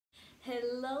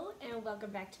Hello and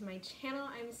welcome back to my channel.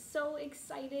 I'm so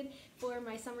excited for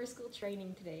my summer school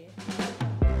training today.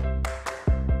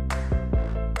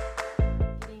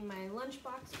 Getting my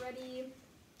lunchbox ready.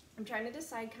 I'm trying to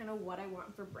decide kind of what I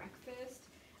want for breakfast.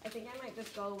 I think I might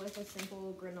just go with a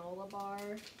simple granola bar.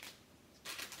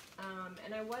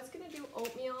 And I was gonna do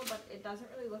oatmeal, but it doesn't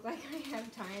really look like I have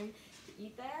time to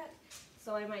eat that.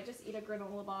 So I might just eat a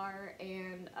granola bar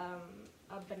and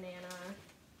a banana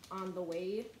on the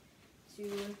way to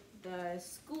the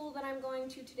school that I'm going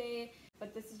to today.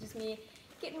 But this is just me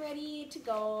getting ready to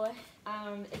go.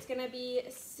 It's gonna be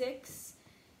it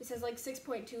says like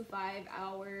 6.25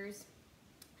 hours,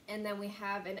 and then we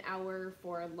have an hour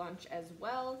for lunch as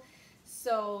well.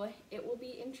 So it will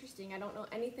be interesting. I don't know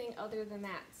anything other than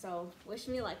that. So wish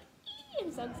me luck. I'm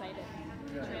so excited.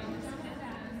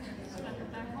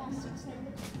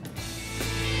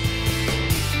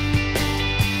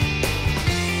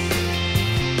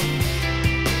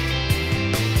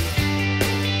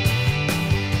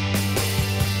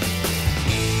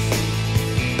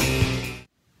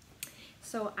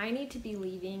 So I need to be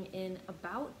leaving in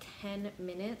about 10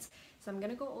 minutes. So I'm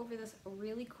gonna go over this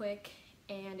really quick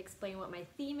and explain what my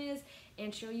theme is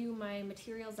and show you my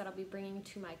materials that I'll be bringing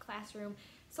to my classroom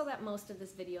so that most of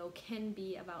this video can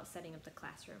be about setting up the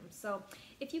classroom. So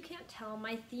if you can't tell,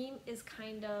 my theme is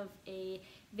kind of a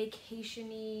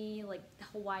vacation-y, like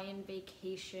Hawaiian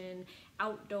vacation,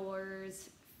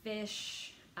 outdoors,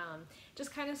 fish,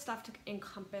 just kind of stuff to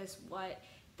encompass what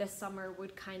the summer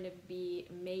would kind of be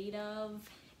made of,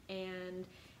 and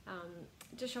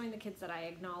just showing the kids that I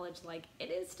acknowledge like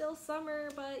it is still summer,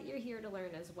 but you're here to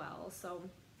learn as well. So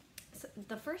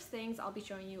the first things I'll be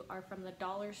showing you are from the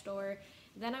dollar store.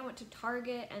 Then I went to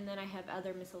Target, and then I have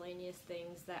other miscellaneous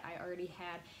things that I already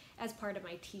had as part of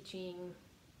my teaching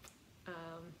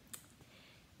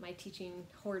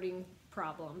hoarding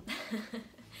problem.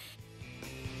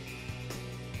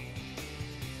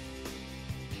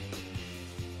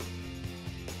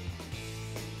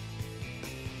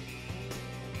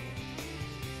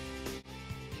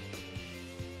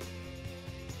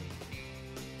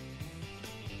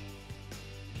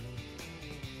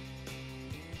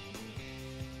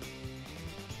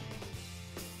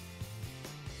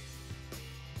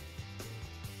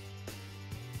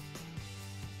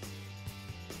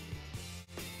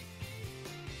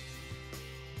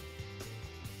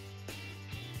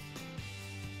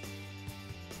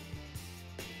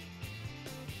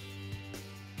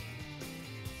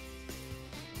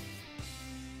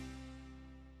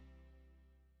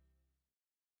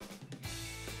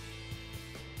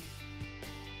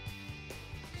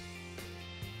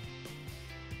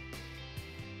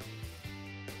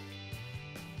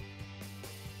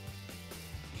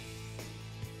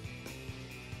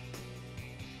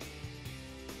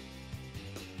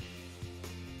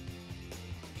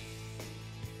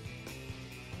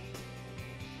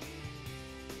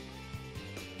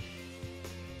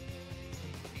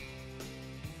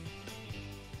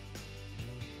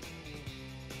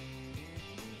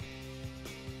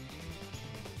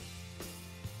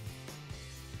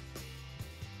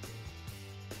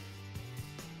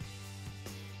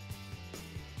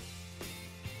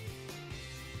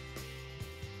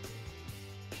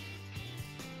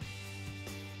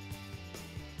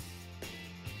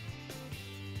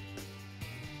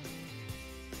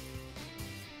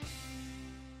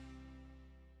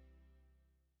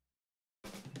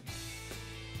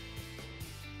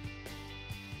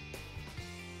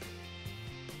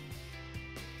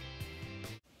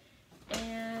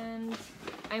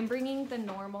 I'm bringing the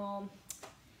normal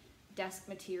desk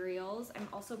materials. I'm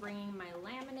also bringing my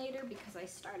laminator because I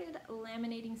started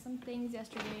laminating some things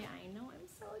yesterday. I know, I'm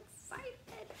so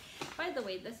excited. By the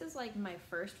way, this is like my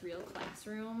first real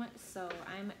classroom, so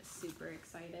I'm super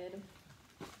excited.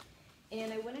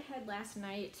 And I went ahead last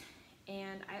night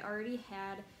and I already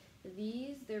had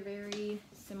these. They're very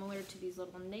similar to these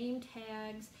little name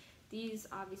tags. These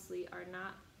obviously are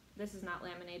not, this is not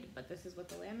laminated, but this is what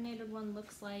the laminated one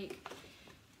looks like.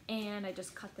 And I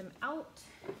just cut them out.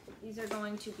 These are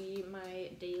going to be my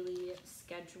daily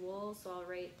schedule. So I'll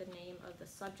write the name of the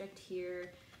subject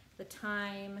here, the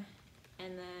time,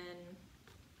 and then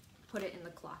put it in the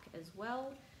clock as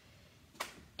well.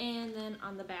 And then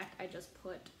on the back,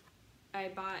 I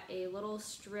bought a little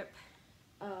strip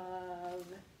of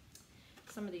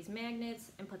some of these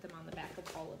magnets and put them on the back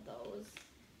of all of those.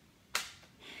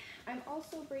 I'm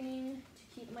also bringing,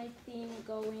 to keep my theme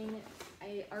going,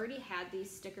 I already had these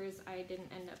stickers. I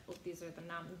didn't end up with, these are the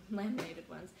non-laminated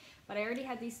ones, but I already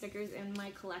had these stickers in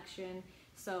my collection.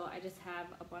 So I just have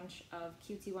a bunch of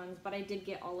cutesy ones, but I did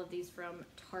get all of these from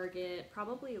Target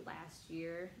probably last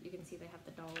year. You can see they have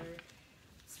the dollar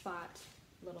spot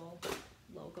little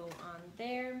logo on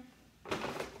there.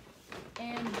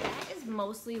 And that is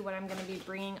mostly what I'm going to be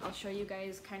bringing. I'll show you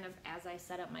guys kind of as I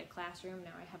set up my classroom.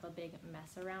 Now I have a big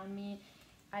mess around me.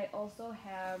 I also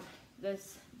have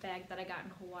this bag that I got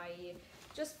in Hawaii,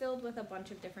 just filled with a bunch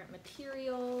of different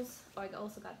materials. Oh, I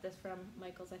also got this from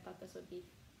Michael's. I thought this would be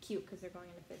cute because they're going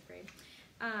into 5th grade.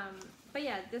 But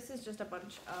yeah, this is just a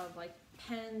bunch of like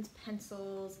pens,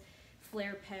 pencils,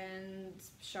 flare pens,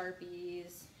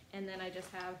 Sharpies, and then I just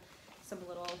have some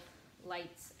little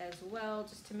lights as well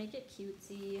just to make it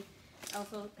cutesy. I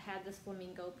also had this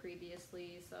flamingo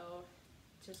previously, so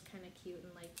just kind of cute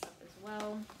and lights up as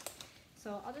well.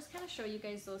 So I'll just kind of show you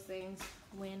guys those things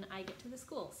when I get to the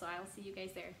school. So I'll see you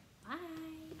guys there. Bye!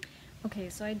 Okay,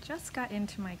 so I just got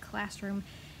into my classroom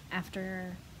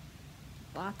after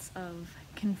lots of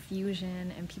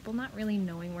confusion and people not really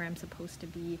knowing where I'm supposed to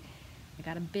be. I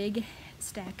got a big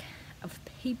stack of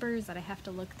papers that I have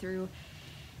to look through,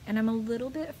 and I'm a little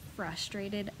bit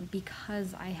frustrated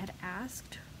because I had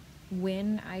asked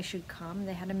when I should come.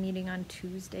 They had a meeting on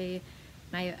Tuesday,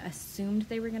 and I assumed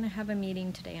they were going to have a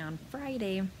meeting today on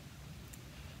Friday,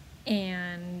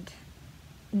 and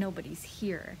nobody's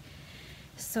here.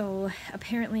 So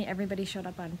apparently everybody showed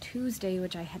up on Tuesday,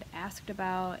 which I had asked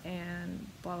about, and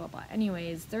blah blah blah.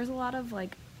 Anyways, there's a lot of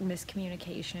like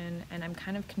miscommunication and I'm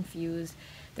kind of confused.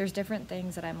 There's different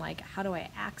things that I'm like, how do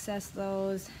I access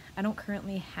those? I don't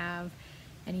currently have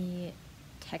any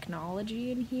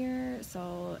technology in here,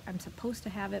 so I'm supposed to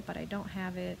have it but I don't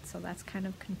have it, so that's kind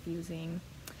of confusing.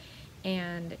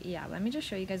 And yeah, let me just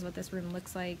show you guys what this room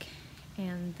looks like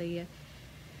and the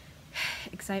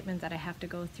excitement that I have to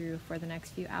go through for the next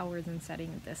few hours in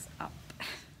setting this up.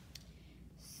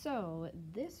 So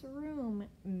this room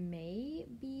may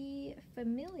be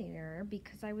familiar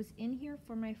because I was in here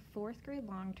for my 4th grade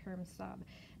long-term sub.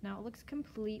 Now it looks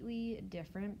completely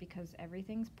different because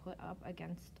everything's put up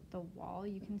against the wall,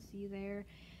 you can see there.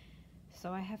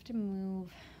 So I have to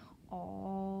move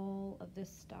all of this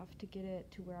stuff to get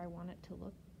it to where I want it to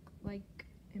look like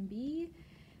and be.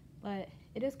 But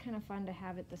it is kind of fun to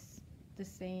have it the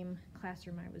same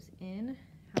classroom I was in.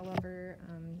 However,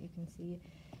 you can see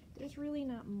there's really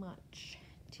not much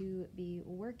to be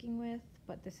working with,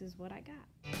 but this is what I got.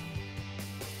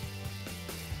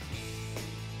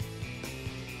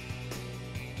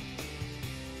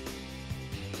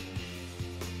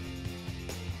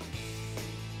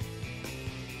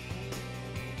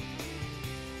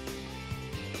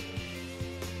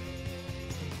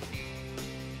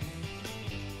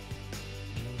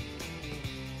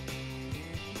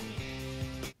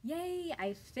 Yay,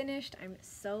 I finished. I'm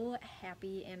so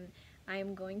happy, and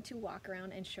I'm going to walk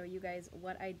around and show you guys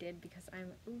what I did because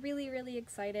I'm really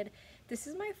excited. This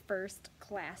is my first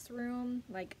classroom,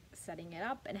 like setting it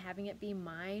up and having it be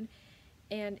mine,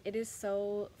 and it is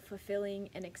so fulfilling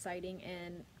and exciting,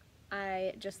 and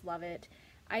I just love it.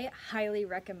 I highly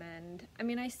recommend, I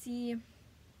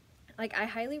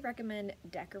highly recommend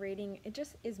decorating. It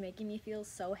just is making me feel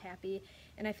so happy,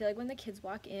 and I feel like when the kids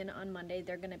walk in on Monday,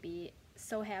 they're gonna be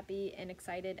so happy and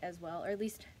excited as well, or at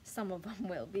least some of them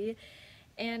will be.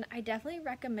 And I definitely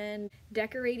recommend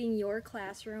decorating your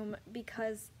classroom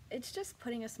because it's just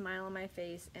putting a smile on my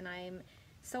face, and I'm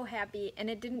so happy, and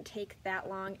it didn't take that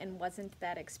long and wasn't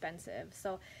that expensive.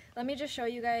 So let me just show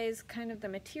you guys kind of the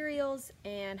materials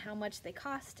and how much they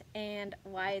cost and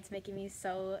why it's making me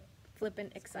so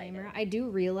flippin' excited. I do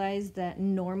realize that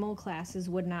normal classes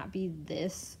would not be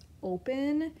this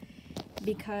open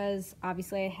because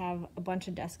obviously I have a bunch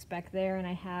of desks back there, and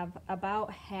I have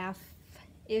about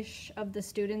half-ish of the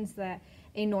students that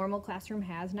a normal classroom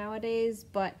has nowadays,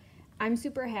 but I'm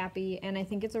super happy, and I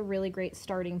think it's a really great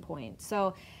starting point.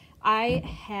 So I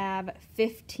have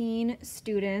 15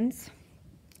 students,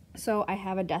 so I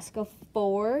have a desk of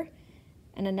 4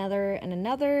 and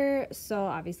another, so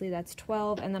obviously that's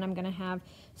 12, and then I'm gonna have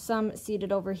some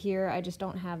seated over here. I just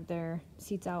don't have their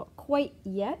seats out quite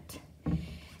yet.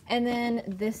 And then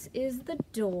this is the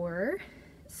door,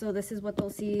 so this is what they'll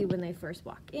see when they first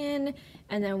walk in,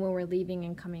 and then when we're leaving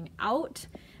and coming out.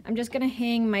 I'm just gonna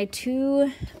hang my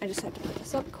I just have to put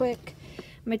this up quick,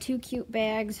 my 2 cute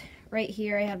bags right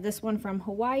here. I have this one from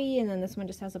Hawaii, and then this one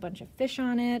just has a bunch of fish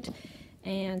on it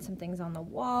and some things on the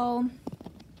wall.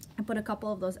 I put a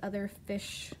couple of those other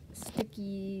fish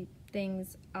sticky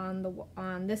things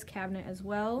on this cabinet as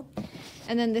well.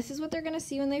 And then this is what they're gonna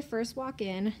see when they first walk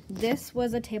in. This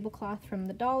was a tablecloth from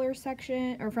the dollar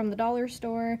section, or from the dollar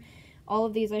store. All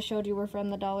of these I showed you were from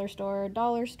the dollar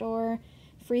store.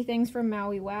 Free things from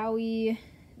Maui Wowie.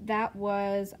 that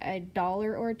was $1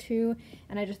 or $2,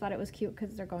 and I just thought it was cute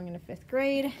because they're going into 5th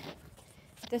grade.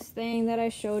 This thing that I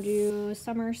showed you,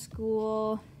 summer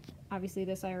school. Obviously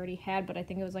this I already had, but I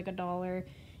think it was like $1,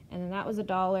 and then that was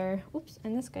 $1. Oops,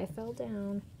 and this guy fell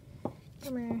down.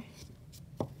 Come here.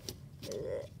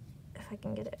 If I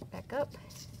can get it back up.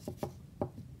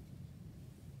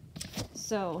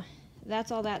 So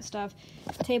that's all that stuff.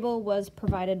 Table was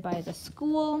provided by the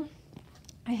school.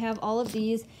 I have all of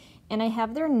these, and I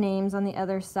have their names on the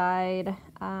other side.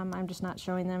 I'm just not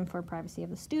showing them for privacy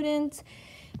of the students,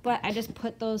 but I just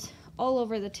put those all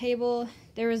over the table.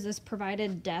 There was this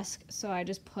provided desk, so I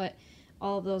just put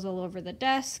all of those all over the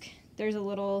desk. There's a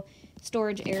little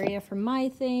storage area for my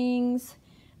things.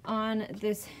 On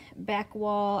this back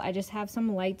wall, I just have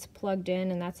some lights plugged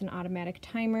in, and that's an automatic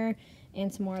timer,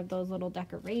 and some more of those little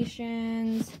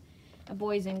decorations. A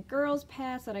boys and girls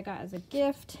pass that I got as a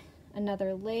gift.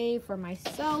 Another lei for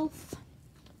myself.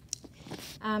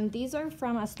 These are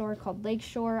from a store called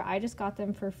Lakeshore. I just got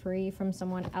them for free from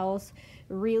someone else.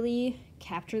 Really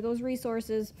capture those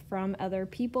resources from other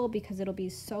people because it'll be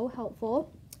so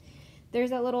helpful. There's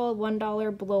that little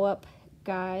 $1 blow up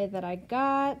guy that I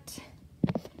got.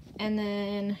 And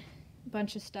then a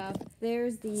bunch of stuff.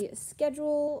 There's the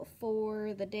schedule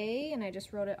for the day, and I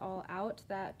just wrote it all out.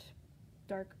 That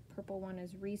dark purple one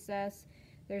is recess.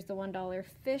 There's the $1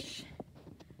 fish,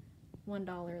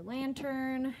 $1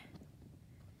 lantern,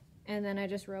 and then I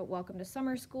just wrote welcome to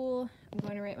summer school. I'm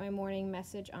going to write my morning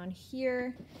message on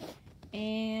here,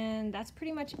 and that's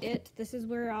pretty much it. This is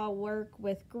where I'll work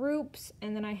with groups,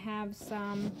 and then I have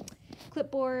some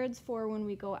clipboards for when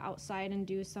we go outside and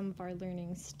do some of our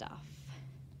learning stuff,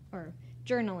 or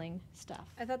journaling stuff.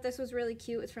 I thought this was really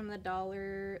cute. It's from the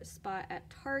dollar spot at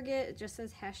Target. It just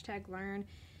says #learn.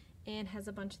 And has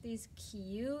a bunch of these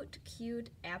cute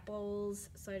apples,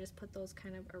 so I just put those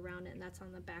kind of around it, and that's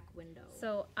on the back window.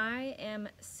 So I am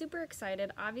super excited.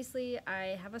 Obviously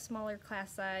I have a smaller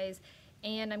class size,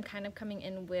 and I'm kind of coming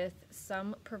in with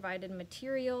some provided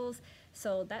materials,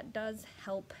 so that does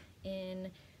help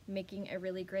in making a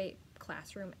really great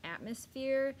classroom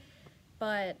atmosphere.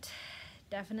 But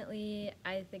definitely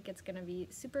I think it's gonna be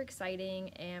super exciting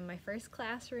and my first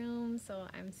classroom, so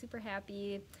I'm super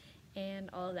happy and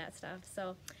all of that stuff.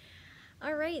 So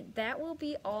all right, that will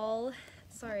be all.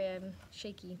 Sorry, I'm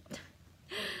shaky.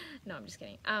 No, I'm just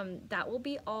kidding. That will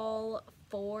be all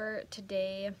for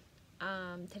today.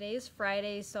 Today is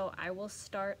Friday, so I will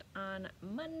start on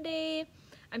Monday.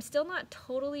 I'm still not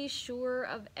totally sure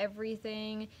of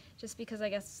everything, just because I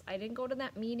guess I didn't go to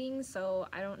that meeting, so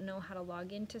I don't know how to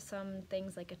log into some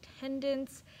things like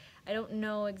attendance. I don't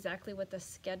know exactly what the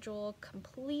schedule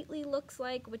completely looks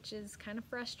like, which is kind of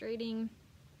frustrating.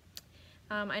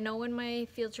 I know when my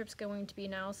field trip's going to be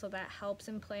now, so that helps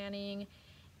in planning.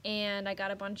 And I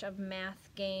got a bunch of math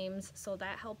games, so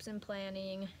that helps in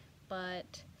planning.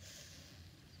 But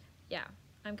yeah,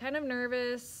 I'm kind of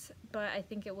nervous, but I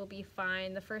think it will be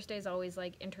fine. The first day is always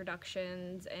like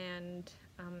introductions and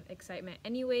excitement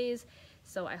anyways,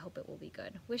 so I hope it will be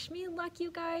good. Wish me luck,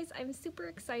 you guys. I'm super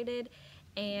excited,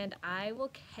 and I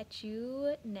will catch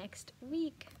you next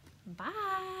week.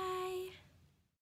 Bye!